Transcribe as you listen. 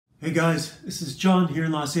Hey guys, this is John here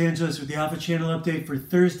in Los Angeles with the Alpha Channel update for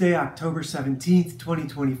Thursday, October 17th,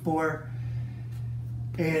 2024.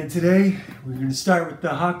 And today we're going to start with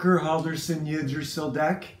the Hakur Halderson Yggdrasil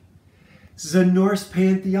deck. This is a Norse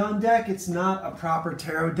Pantheon deck. It's not a proper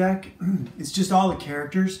tarot deck. It's just all the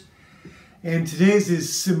characters. And today's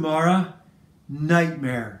is Samara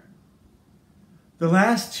Nightmare. The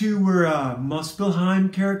last two were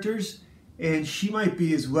Muspelheim characters, and she might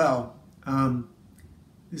be as well.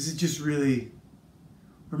 This is just really,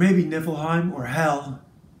 or maybe Niflheim or Hell.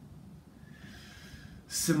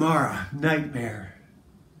 Samara, Nightmare.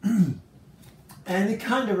 And it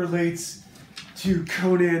kind of relates to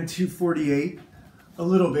Conan 248 a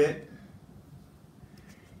little bit,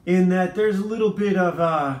 in that there's a little bit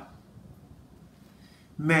of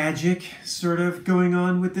magic sort of going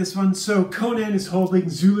on with this one. So Conan is holding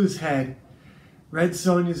Zula's head. Red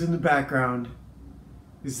Sonja's in the background.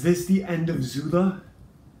 Is this the end of Zula?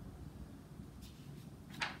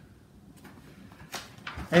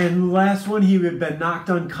 And the last one, he had been knocked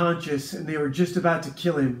unconscious and they were just about to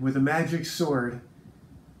kill him with a magic sword.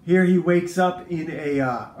 Here he wakes up in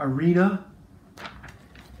a arena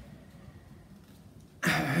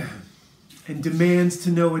and demands to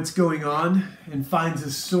know what's going on and finds a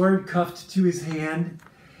sword cuffed to his hand.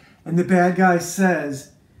 And the bad guy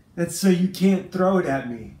says, "That's so you can't throw it at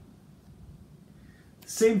me."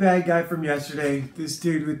 Same bad guy from yesterday, this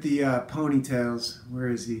dude with the ponytails. Where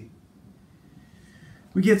is he?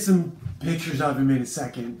 We get some pictures of him in a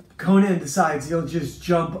second. Conan decides he'll just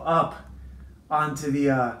jump up onto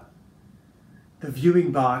the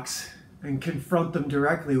viewing box and confront them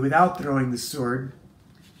directly without throwing the sword.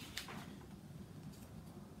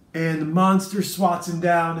 And the monster swats him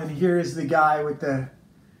down, and here is the guy with the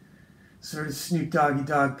sort of Snoop Doggy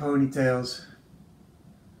Dogg ponytails.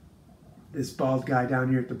 This bald guy down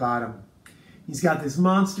here at the bottom. He's got this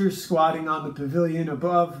monster squatting on the pavilion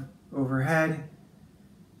above, overhead.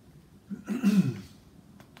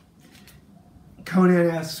 Conan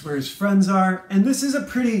asks where his friends are, and this is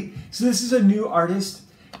this is a new artist.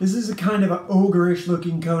 This is a kind of an ogreish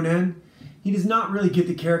looking Conan. He does not really get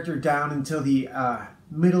the character down until the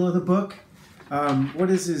middle of the book. What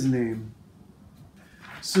is his name?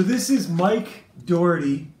 So this is Mike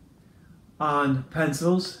Doherty on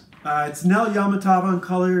pencils. It's Nell Yamatov on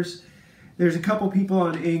colors. There's a couple people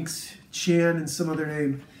on inks, Chan and some other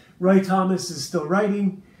name. Roy Thomas is still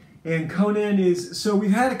writing. And Conan is, so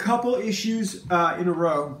we've had a couple issues in a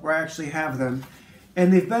row where I actually have them.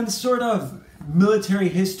 And they've been sort of military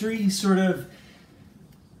history, sort of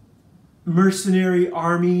mercenary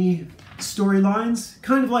army storylines,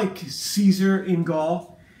 kind of like Caesar in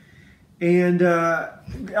Gaul. And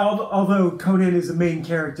although Conan is the main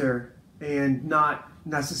character and not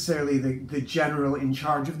necessarily the general in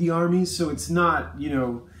charge of the armies, so it's not, you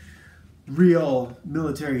know, real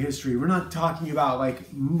military history. We're not talking about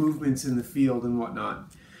like movements in the field and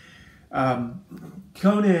whatnot.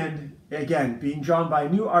 Conan, again, being drawn by a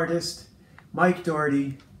new artist, Mike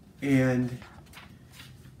Doherty, and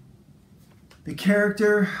the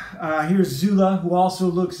character, here's Zula, who also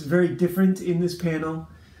looks very different in this panel.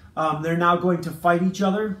 They're now going to fight each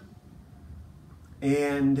other,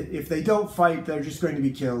 and if they don't fight, they're just going to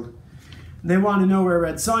be killed. And they want to know where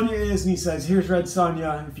Red Sonja is, and he says, "Here's Red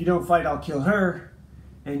Sonja. If you don't fight, I'll kill her."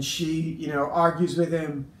 And she, you know, argues with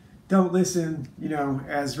him. Don't listen, you know,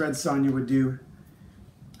 as Red Sonja would do.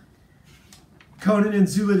 Conan and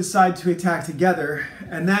Zula decide to attack together,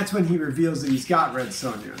 and that's when he reveals that he's got Red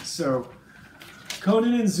Sonja. So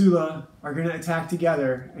Conan and Zula are going to attack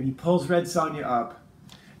together, and he pulls Red Sonja up.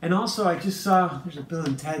 And also, I just saw, there's a Bill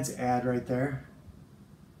and Ted's ad right there.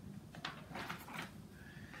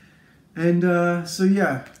 And so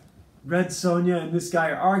yeah, Red Sonja and this guy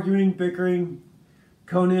are arguing, bickering.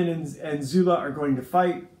 Conan and Zula are going to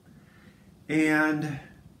fight. And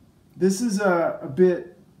this is a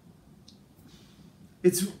bit,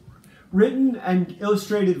 it's written and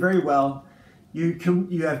illustrated very well. You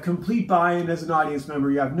have complete buy-in as an audience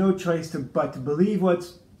member. You have no choice but to believe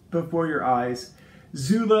what's before your eyes.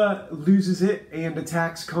 Zula loses it and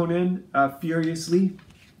attacks Conan furiously.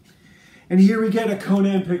 And here we get a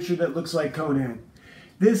Conan picture that looks like Conan.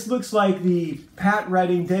 This looks like the Pat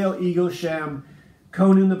Redding, Dale Eaglesham,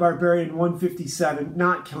 Conan the Barbarian 157,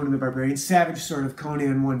 not Conan the Barbarian, Savage sort of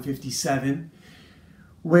Conan 157,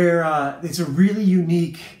 where it's a really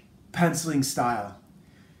unique penciling style.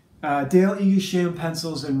 Dale Eaglesham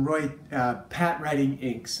pencils and Pat Redding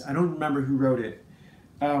inks. I don't remember who wrote it.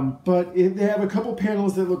 But they have a couple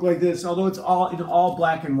panels that look like this, although it's all in all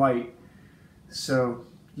black and white. So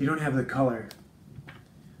you don't have the color.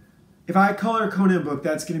 If I color a Conan book,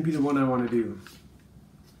 that's going to be the one I want to do.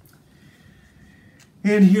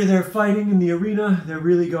 And here they're fighting in the arena. They're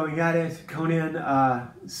really going at it. Conan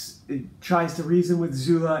tries to reason with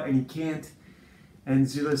Zula, and he can't. And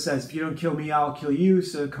Zula says, if you don't kill me, I'll kill you.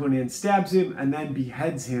 So Conan stabs him and then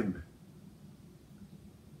beheads him.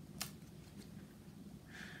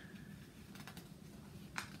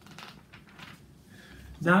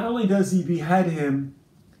 Not only does he behead him,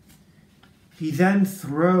 he then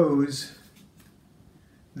throws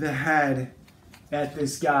the head at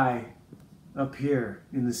this guy up here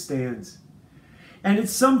in the stands. And at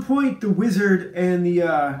some point, the wizard and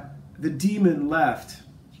the demon left.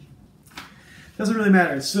 Doesn't really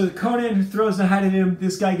matter. So Conan throws the head at him.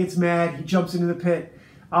 This guy gets mad. He jumps into the pit.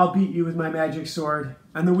 I'll beat you with my magic sword.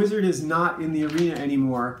 And the wizard is not in the arena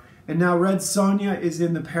anymore. And now Red Sonja is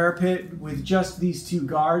in the parapet with just these two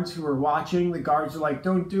guards who are watching. The guards are like,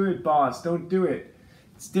 don't do it, boss. Don't do it.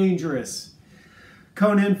 It's dangerous.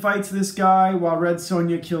 Conan fights this guy while Red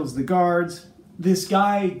Sonja kills the guards. This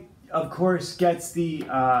guy, of course, gets the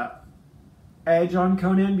edge on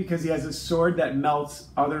Conan because he has a sword that melts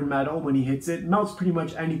other metal when he hits it. Melts pretty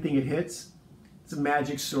much anything it hits. It's a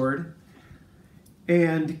magic sword.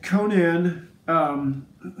 And Conan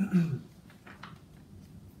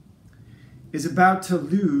is about to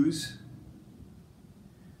lose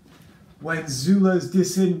when Zula's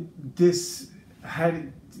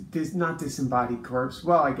not disembodied corpse,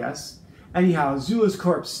 well, I guess. Anyhow, Zula's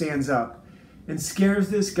corpse stands up and scares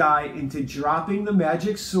this guy into dropping the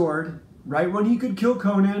magic sword right when he could kill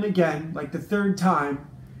Conan again, like the third time.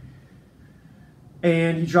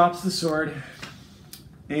 And he drops the sword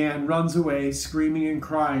and runs away, screaming and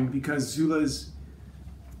crying because Zula's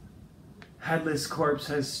headless corpse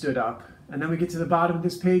has stood up. And then we get to the bottom of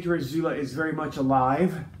this page where Zula is very much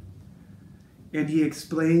alive. And he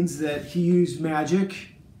explains that he used magic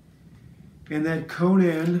and that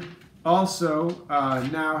Conan also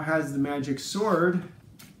now has the magic sword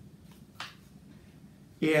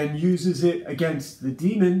and uses it against the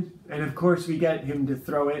demon. And of course we get him to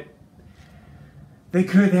throw it. They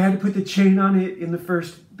had to put the chain on it in the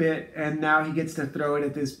first bit, and now he gets to throw it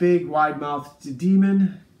at this big wide-mouthed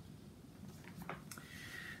demon.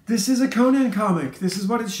 This is a Conan comic. This is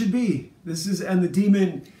what it should be. And the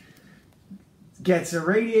demon gets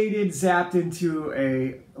irradiated, zapped into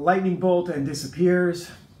a lightning bolt, and disappears.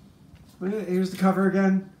 Here's the cover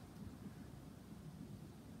again.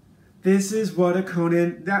 This is what a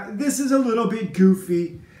Conan. This is a little bit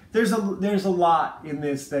goofy. There's a lot in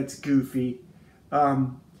this that's goofy,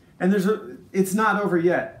 and it's not over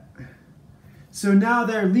yet. So now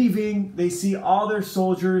they're leaving. They see all their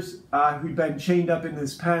soldiers who'd been chained up in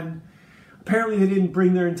this pen. Apparently they didn't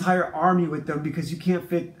bring their entire army with them because you can't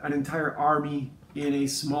fit an entire army in a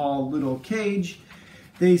small little cage.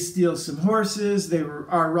 They steal some horses. They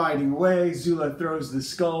are riding away. Zula throws the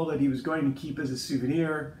skull that he was going to keep as a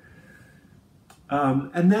souvenir.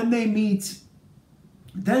 And then they meet.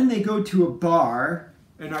 Then they go to a bar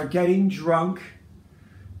and are getting drunk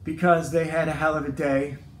because they had a hell of a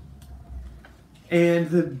day. And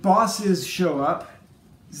the bosses show up.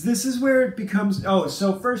 This is where it becomes... Oh,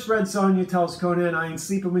 so first Red Sonja tells Conan, I ain't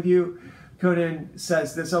sleeping with you. Conan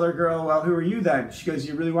says, this other girl, well, who are you then? She goes,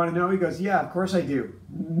 you really want to know? He goes, yeah, of course I do.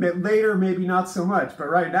 Later, maybe not so much, but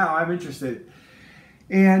right now I'm interested.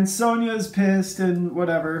 And Sonja's pissed and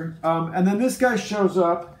whatever. And then this guy shows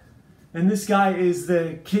up. And this guy is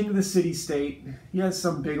the king of the city-state. He has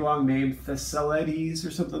some big long name, Thessalides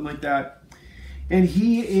or something like that. And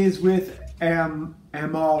he is with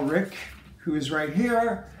Amalric, who is right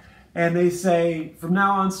here. And they say, from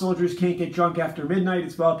now on, soldiers can't get drunk after midnight.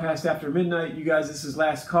 It's well past after midnight. You guys, this is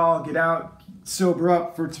last call. Get out, sober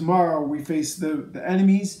up for tomorrow. We face the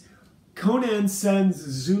enemies. Conan sends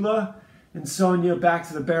Zula and Sonja back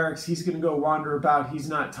to the barracks. He's going to go wander about. He's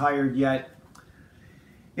not tired yet.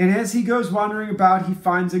 And as he goes wandering about, he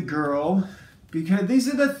finds a girl. Because these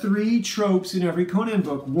are the three tropes in every Conan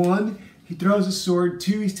book. 1, he throws a sword.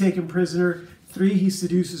 2, he's taken prisoner. 3, he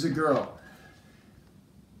seduces a girl.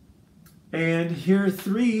 And here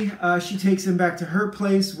 3, she takes him back to her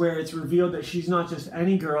place where it's revealed that she's not just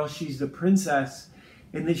any girl, she's the princess.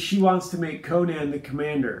 And that she wants to make Conan the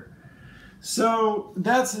commander. So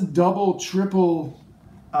that's a double, triple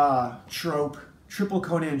trope, triple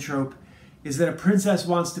Conan trope, is that a princess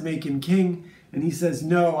wants to make him king, and he says,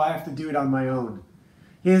 no, I have to do it on my own.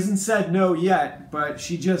 He hasn't said no yet, but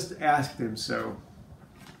she just asked him, so.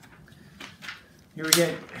 Here we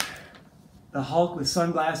get the Hulk with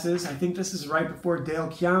sunglasses. I think this is right before Dale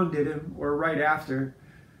Keown did him, or right after.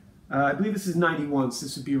 I believe this is 91, so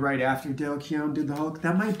this would be right after Dale Keown did the Hulk.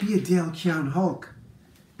 That might be a Dale Keown Hulk.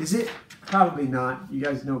 Is it? Probably not. You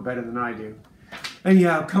guys know better than I do.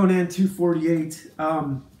 Anyhow, Conan 248.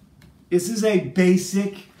 This is a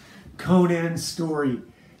basic Conan story.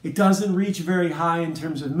 It doesn't reach very high in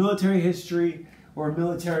terms of military history or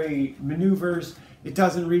military maneuvers. It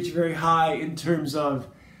doesn't reach very high in terms of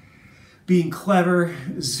being clever.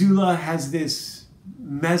 Zula has this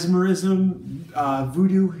mesmerism,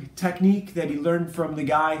 voodoo technique that he learned from the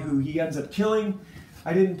guy who he ends up killing.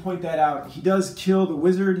 I didn't point that out. He does kill the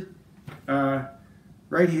wizard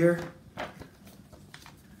right here.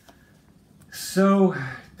 So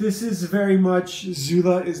this is very much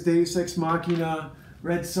Zula is Deus Ex Machina.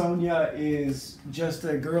 Red Sonja is just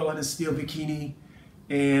a girl in a steel bikini,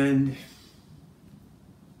 and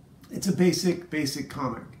it's a basic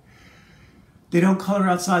comic. They don't color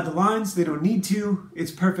outside the lines. They don't need to.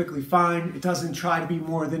 It's perfectly fine. It doesn't try to be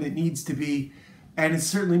more than it needs to be, and it's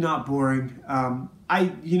certainly not boring. I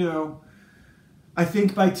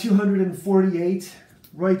think by 248,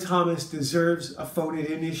 Roy Thomas deserves a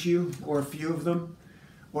phone-it-in issue, or a few of them,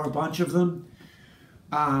 or a bunch of them.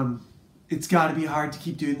 It's got to be hard to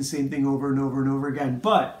keep doing the same thing over and over and over again.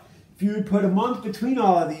 But if you would put a month between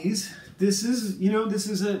all of these, this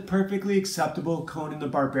is a perfectly acceptable Conan the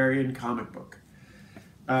Barbarian comic book.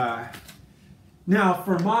 Now,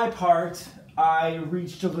 for my part, I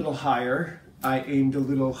reached a little higher. I aimed a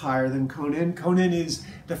little higher than Conan. Conan is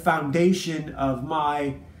the foundation of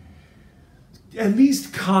my, at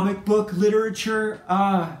least, comic book literature.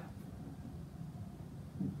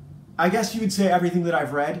 I guess you would say everything that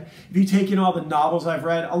I've read. If you take in all the novels I've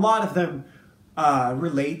read, a lot of them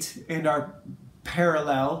relate and are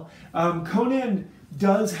parallel. Conan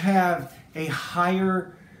does have a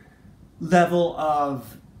higher level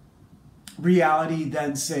of reality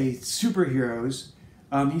than, say, superheroes.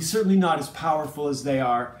 He's certainly not as powerful as they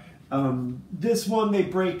are. This one, they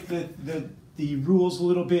break the rules a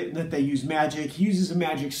little bit in that they use magic. He uses a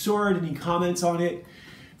magic sword and he comments on it.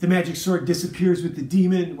 The magic sword disappears with the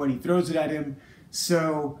demon when he throws it at him.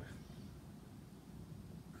 So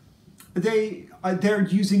they're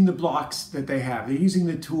using the blocks that they have. They're using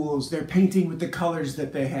the tools. They're painting with the colors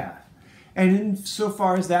that they have. And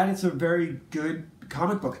insofar as that, it's a very good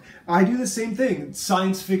comic book. I do the same thing.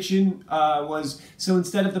 Science fiction so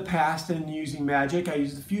instead of the past and using magic, I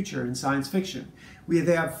use the future in science fiction.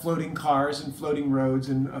 They have floating cars and floating roads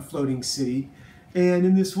and a floating city. And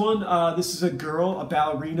in this one, this is a girl, a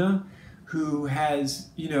ballerina, who has,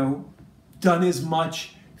 done as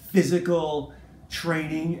much physical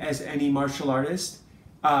training as any martial artist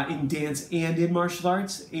in dance and in martial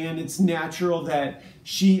arts. And it's natural that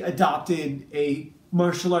she adopted a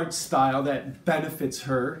martial arts style that benefits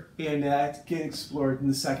her, and that gets explored in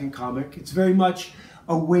the second comic. It's very much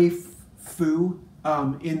a waifu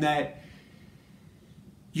in that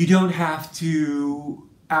you don't have to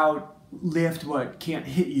outlift what can't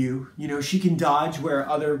hit you. She can dodge where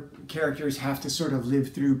other characters have to sort of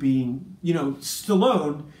live through being,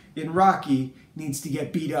 Stallone in Rocky needs to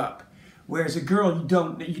get beat up. Whereas a girl,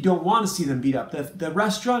 you don't want to see them beat up. The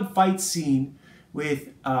restaurant fight scene with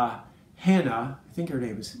Hannah, I think her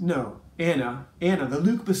name is, Anna, the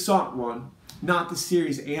Luc Besson one, not the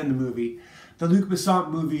series and the movie. The Luc Besson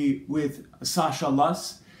movie with Sasha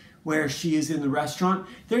Luss, where she is in the restaurant.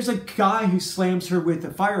 There's a guy who slams her with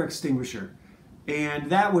a fire extinguisher,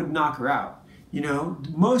 and that would knock her out.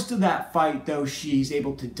 Most of that fight, though, she's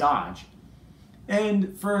able to dodge.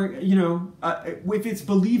 And for, if it's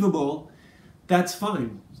believable, that's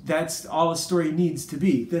fine. That's all a story needs to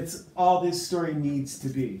be. That's all this story needs to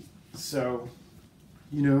be. So,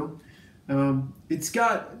 it's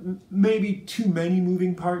got maybe too many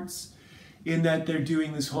moving parts in that they're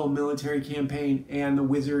doing this whole military campaign and the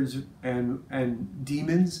wizards and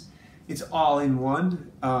demons. It's all in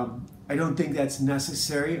one. I don't think that's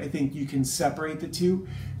necessary. I think you can separate the two.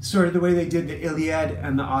 Sort of the way they did the Iliad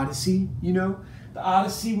and the Odyssey, The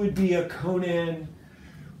Odyssey would be a Conan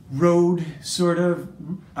road sort of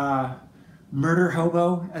murder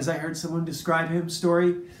hobo, as I heard someone describe him,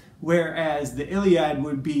 story. Whereas the Iliad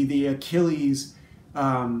would be the Achilles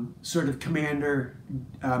sort of commander,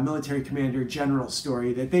 military commander, general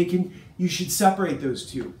story that you should separate those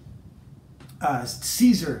two.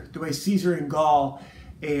 Caesar, the way Caesar in Gaul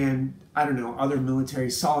and, other military,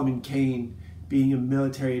 Solomon Kane being a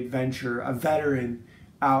military adventurer, a veteran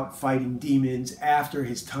out fighting demons after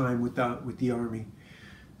his time with the army.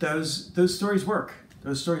 Those stories work.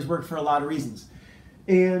 Those stories work for a lot of reasons.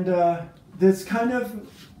 And that's kind of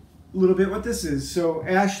a little bit what this is. So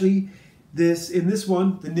Ashley, in this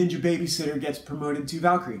one, the ninja babysitter gets promoted to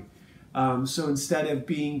Valkyrie. So instead of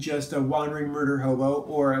being just a wandering murder hobo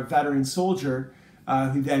or a veteran soldier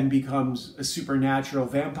who then becomes a supernatural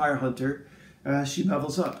vampire hunter, she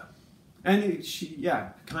levels up. And yeah,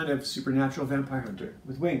 kind of supernatural vampire hunter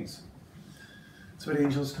with wings. That's what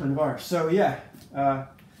angels kind of are. So yeah,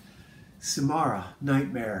 Samara,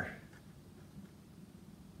 nightmare.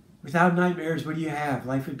 Without nightmares, what do you have?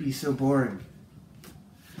 Life would be so boring.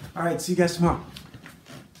 All right, see you guys tomorrow.